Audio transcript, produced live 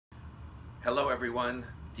Hello everyone,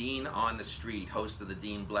 Dean on the Street, host of the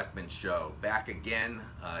Dean Blechman Show. Back again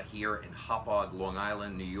here in Hauppauge, Long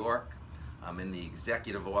Island, New York. I'm in the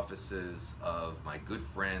executive offices of my good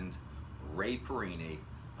friend Ray Perini.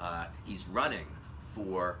 He's running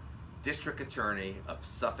for District Attorney of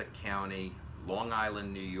Suffolk County, Long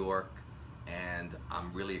Island, New York, and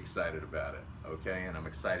I'm really excited about it, okay? And I'm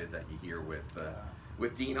excited that you're here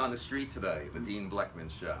with Dean on the Street today, the Dean Blechman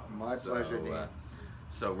Show. My pleasure, Dean.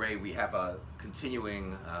 So Ray, we have a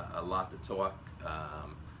continuing a lot to talk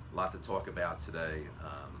about today.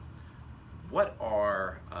 What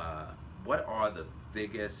are the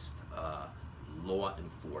biggest law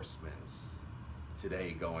enforcements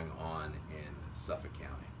today going on in Suffolk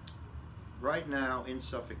County? Right now in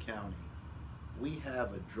Suffolk County, we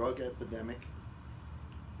have a drug epidemic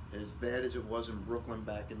as bad as it was in Brooklyn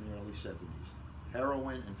back in the early 70s.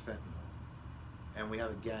 Heroin and fentanyl. And we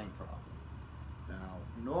have a gang problem. Now,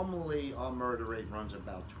 normally our murder rate runs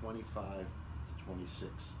about 25 to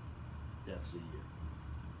 26 deaths a year.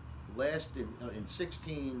 In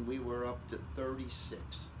 16, we were up to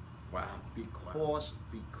 36. Wow. Because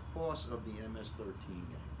of the MS-13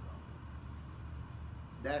 gang problem.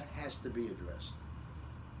 That has to be addressed.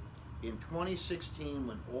 In 2016,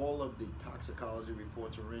 when all of the toxicology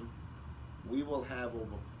reports are in, we will have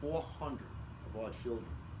over 400 of our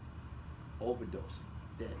children overdosing,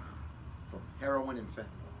 dead, from heroin and fentanyl.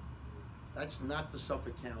 That's not the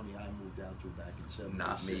Suffolk County I moved out to back in 76.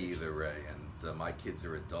 Not me either, Ray, and my kids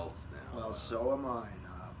are adults now. Well, so am I.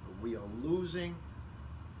 But we are losing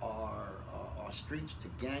our streets to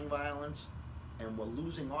gang violence, and we're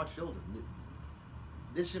losing our children.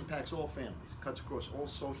 This impacts all families, cuts across all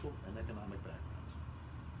social and economic backgrounds.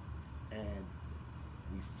 And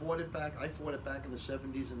we fought it back. I fought it back in the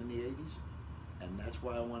 70s and in the 80s, and that's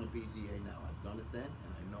why I want to be DA now. I've done it then,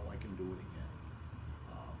 and I know I can do it again.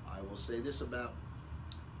 I will say this about,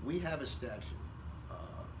 we have a statute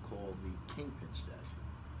called the Kingpin statute.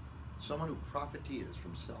 Someone who profiteers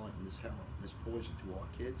from selling this heroin, this poison to our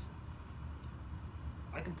kids,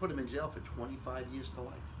 I can put him in jail for 25 years to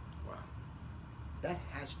life. Wow. That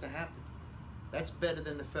has to happen. That's better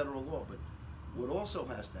than the federal law, but what also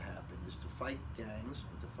has to happen is to fight gangs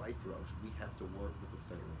and to fight drugs, we have to work with the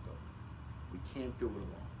federal government. We can't do it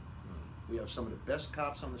alone. We have some of the best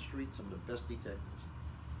cops on the street, some of the best detectives.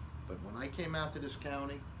 But when I came out to this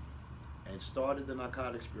county and started the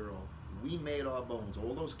Narcotics Bureau, we made our bones.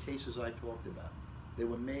 All those cases I talked about, they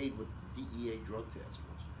were made with the DEA Drug Task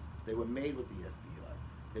Force. They were made with the FBI.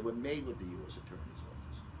 They were made with the U.S. Attorney's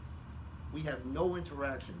Office. We have no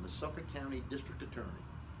interaction, the Suffolk County District Attorney,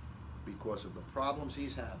 because of the problems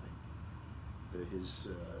he's having. His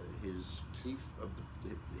chief of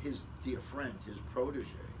his dear friend, his protege,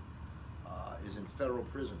 is in federal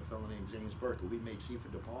prison, a fellow named James Burke, who we made chief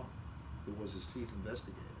of department, who was his chief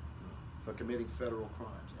investigator for committing federal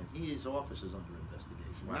crimes. And his office is under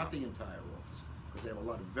investigation, wow. Not the entire office, because they have a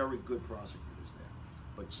lot of very good prosecutors there.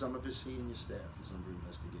 But some of his senior staff is under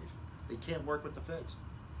investigation. They can't work with the feds.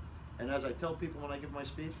 And as I tell people when I give my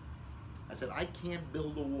speech, I said, I can't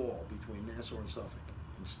build a wall between Nassau and Suffolk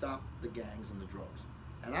and stop the gangs and the drugs.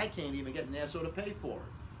 And I can't even get Nassau to pay for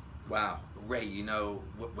it. Wow, Ray, you know,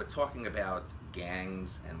 we're talking about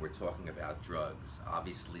gangs and we're talking about drugs.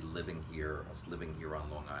 Obviously living here on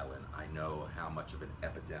Long Island, I know how much of an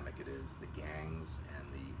epidemic it is, the gangs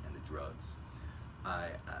and the drugs.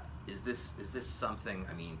 Is this something,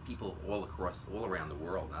 I mean, people all around the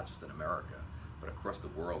world, not just in America, but across the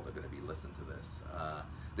world are going to be listening to this.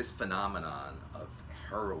 This phenomenon of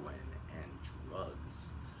heroin and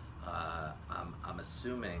drugs, I'm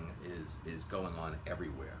assuming is going on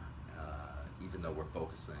everywhere. Even though we're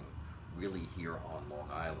focusing really here on Long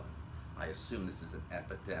Island, I assume this is an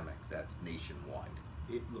epidemic that's nationwide.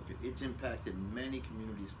 Look, it's impacted many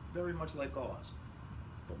communities very much like ours.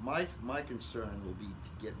 But my concern will be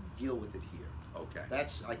to deal with it here. Okay.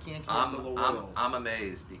 I can't handle the world. I'm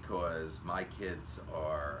amazed because my kids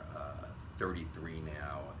are 33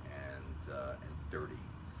 now and 30,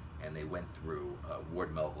 and they went through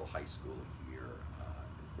Ward Melville High School here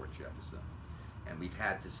in Port Jefferson. And we've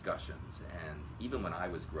had discussions, and even when I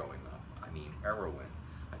was growing up, I mean, heroin,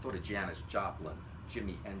 I thought of Janis Joplin,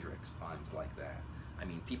 Jimi Hendrix, times like that. I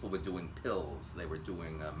mean, people were doing pills, they were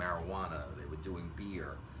doing marijuana, they were doing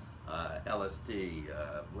beer, LSD,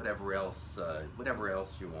 whatever else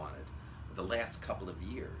you wanted. The last couple of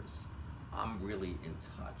years, I'm really in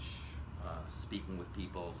touch, speaking with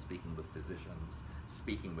people, speaking with physicians,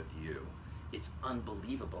 speaking with you. It's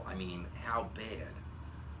unbelievable. I mean, how bad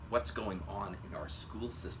what's going on in our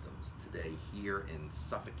school systems today here in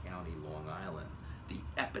Suffolk County, Long Island, the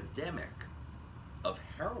epidemic of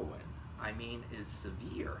heroin. I mean, is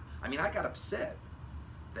severe. I mean, I got upset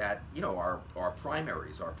that, you know, our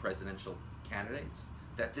primaries, our presidential candidates,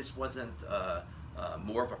 that this wasn't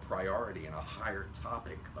more of a priority and a higher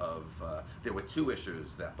topic of, there were two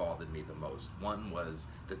issues that bothered me the most. One was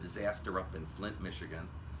the disaster up in Flint, Michigan,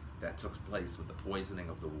 that took place with the poisoning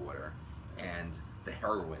of the water, and the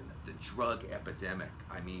heroin, the drug epidemic.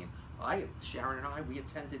 I mean, Sharon and I, we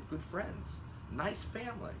attended Good Friends, nice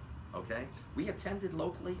family, okay? We attended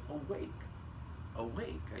locally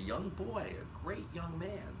Awake, a young boy, a great young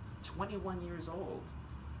man, 21 years old,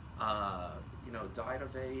 you know, died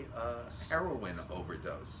of a heroin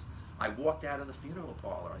overdose. I walked out of the funeral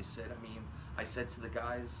parlor. I said to the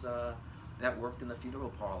guys that worked in the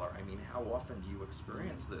funeral parlor, I mean, how often do you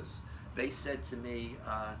experience this? They said to me,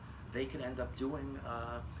 they could end up doing,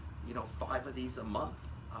 you know, 5 of these a month.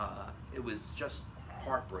 It was just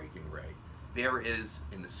heartbreaking, Ray. There is,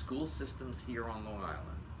 in the school systems here on Long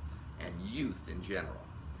Island, and youth in general,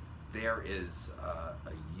 there is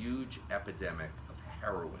a huge epidemic of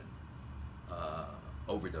heroin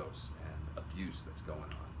overdose and abuse that's going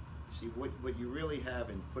on. See, what you really have,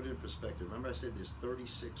 and put it in perspective, remember I said there's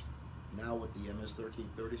 36, now with the MS-13,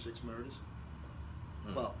 36 murders?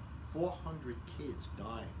 Well, 400 kids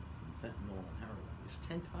dying from fentanyl and heroin is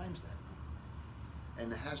 10 times that number.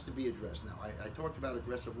 And it has to be addressed. Now, I talked about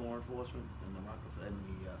aggressive law enforcement and the Rockefeller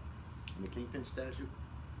and the Kingpin statute,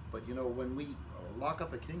 but you know, when we lock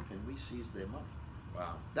up a Kingpin, we seize their money.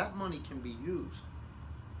 Wow. That money can be used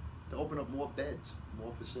to open up more beds,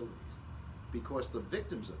 more facilities, because the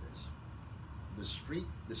victims of this, the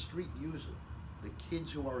street user, the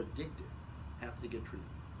kids who are addicted, have to get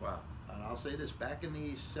treatment. Wow. And I'll say this, back in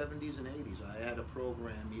the 70s and 80s, I had a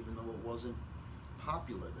program, even though it wasn't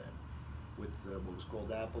popular then, with what was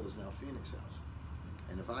called Apple is now Phoenix House.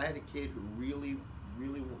 And if I had a kid who really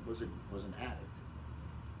was an addict,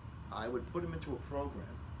 I would put him into a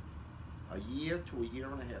program, a year to a year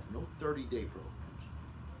and a half, no 30-day programs.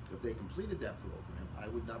 If they completed that program, I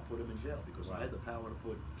would not put them in jail, because I had the power to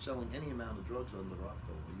put selling any amount of drugs on the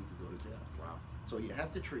Rockefeller, you could go to jail. Wow. So you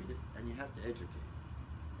have to treat it, and you have to educate.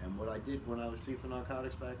 And what I did when I was chief of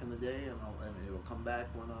narcotics back in the day, and it'll come back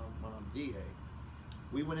when I'm DA,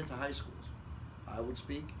 we went into high schools. I would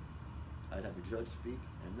speak, I'd have a judge speak,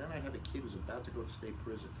 and then I'd have a kid who's about to go to state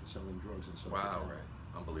prison for selling drugs in Suffolk. Wow,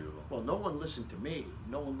 right. Unbelievable. Well, no one listened to me,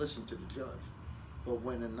 no one listened to the judge. But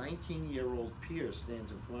when a 19-year-old peer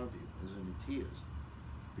stands in front of you, is in tears,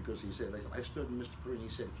 because he said, I stood in Mr. Perini, he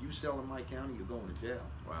said, if you sell in my county, you're going to jail.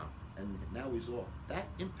 Wow. And now he's off. That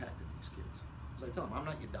impacted these kids. So I tell them, I'm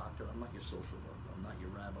not your doctor, I'm not your social worker, I'm not your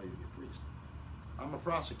rabbi or your priest. I'm a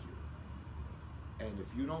prosecutor. And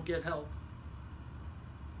if you don't get help,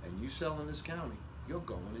 and you sell in this county, you're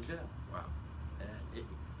going to jail. Wow. And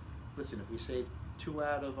listen, if we save 2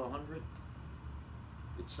 out of 100,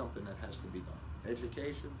 it's something that has to be done.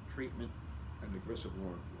 Education, treatment, and aggressive law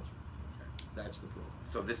enforcement. Okay. That's the program.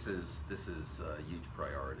 So this is a huge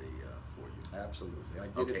priority for you. Absolutely. I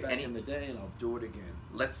did it back in the day, and I'll do it again.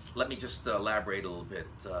 Let me just elaborate a little bit.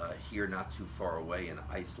 Here, not too far away in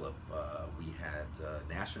Islip, we had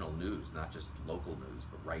national news, not just local news,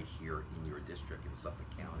 but right here in your district in Suffolk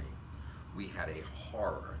County, we had a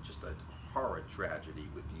horror tragedy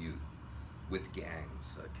with youth, with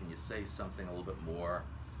gangs. Can you say something a little bit more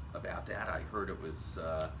about that? I heard it was,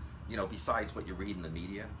 you know, besides what you read in the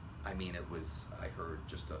media, I mean, I heard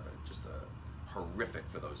just a horrific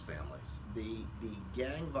for those families. The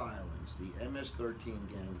gang violence, the MS-13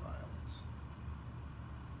 gang violence,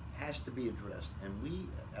 has to be addressed. And we,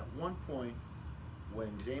 at one point, when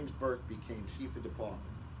James Burke became chief of department,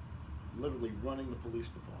 literally running the police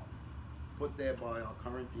department, put there by our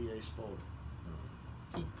current DA Spoda,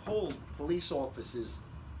 he pulled police officers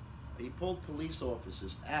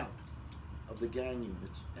out of the gang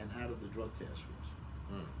units and out of the drug task force.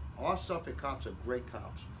 Our Suffolk cops are great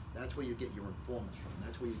cops. That's where you get your informants from.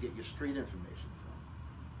 That's where you get your street information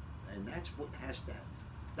from. And that's what has to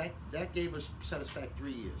happen. That gave us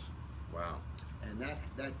satisfactory years. Wow. And that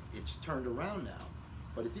it's turned around now,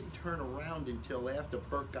 but it didn't turn around until after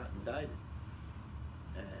Burke got indicted.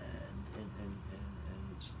 And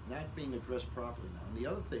it's not being addressed properly now. And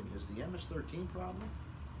the other thing is the MS-13 problem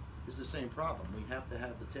is the same problem. We have to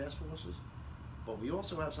have the task forces, but we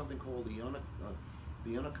also have something called the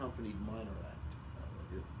Unaccompanied Minor Act.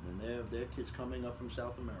 And they're kids coming up from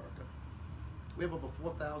South America. We have over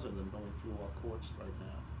 4,000 of them going through our courts right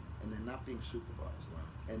now, and they're not being supervised.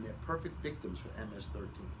 Wow. And they're perfect victims for MS-13,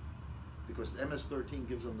 because MS-13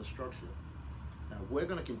 gives them the structure. Now, if we're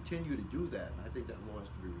going to continue to do that, and I think that law has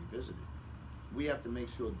to be revisited, we have to make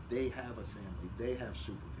sure they have a family, they have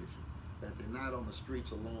supervision, that they're not on the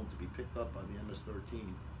streets alone to be picked up by the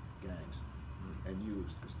MS-13 gangs and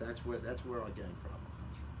used, because that's where our gang problem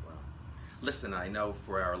comes from. Wow. Listen, I know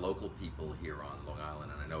for our local people here on Long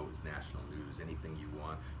Island, and I know it was national news, anything you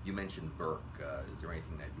want. You mentioned Burke. Is there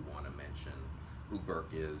anything that you want to mention? Who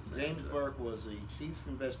Burke is? James Burke was the chief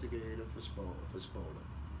investigator for Spoda.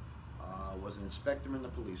 Was an inspector in the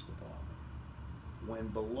police department. When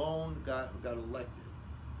Balone got elected,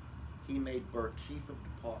 he made Burke chief of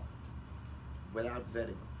department without vetting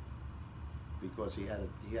him, because he had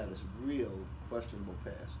a real questionable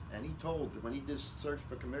past. And he told, when he did search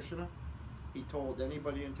for commissioner, he told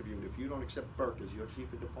anybody interviewed, if you don't accept Burke as your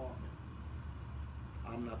chief of department,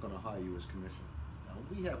 I'm not going to hire you as commissioner. Now,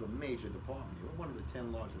 we have a major department here. We're one of the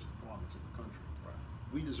 10 largest departments in the country.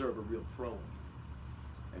 Right. We deserve a real pro in here.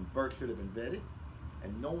 And Burke should have been vetted,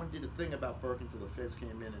 and no one did a thing about Burke until the feds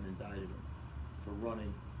came in and indicted him for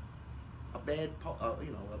running a bad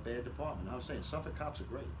department. I was saying, Suffolk cops are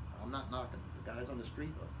great. I'm not knocking them. The guys on the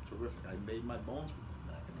street are terrific. I made my bones with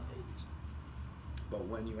them back in the 80s. But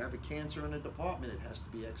when you have a cancer in a department, it has to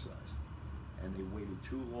be excised. And they waited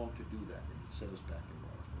too long to do that, and it set us back in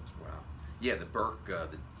law enforcement. Wow. Yeah, the Burke,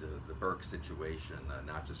 the Burke situation,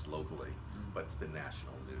 not just locally, but it's been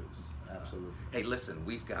national news. Absolutely. Hey, listen,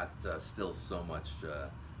 we've got still so much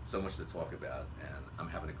to talk about, and I'm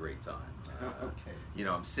having a great time. Okay. You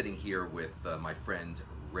know, I'm sitting here with my friend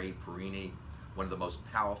Ray Perini, one of the most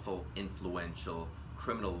powerful, influential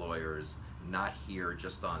criminal lawyers, not here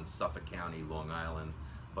just on Suffolk County, Long Island,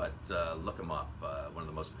 but look him up, one of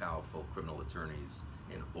the most powerful criminal attorneys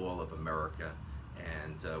in all of America.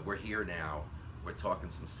 And we're here now. We're talking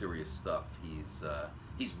some serious stuff.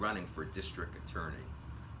 He's running for district attorney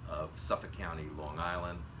of Suffolk County, Long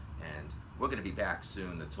Island, and we're going to be back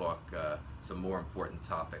soon to talk some more important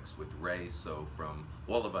topics with Ray. So from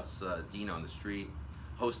all of us, Dean on the Street,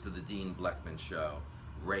 host of the Dean Blechman Show,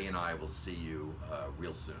 Ray and I will see you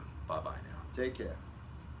real soon. Bye-bye now. Take care.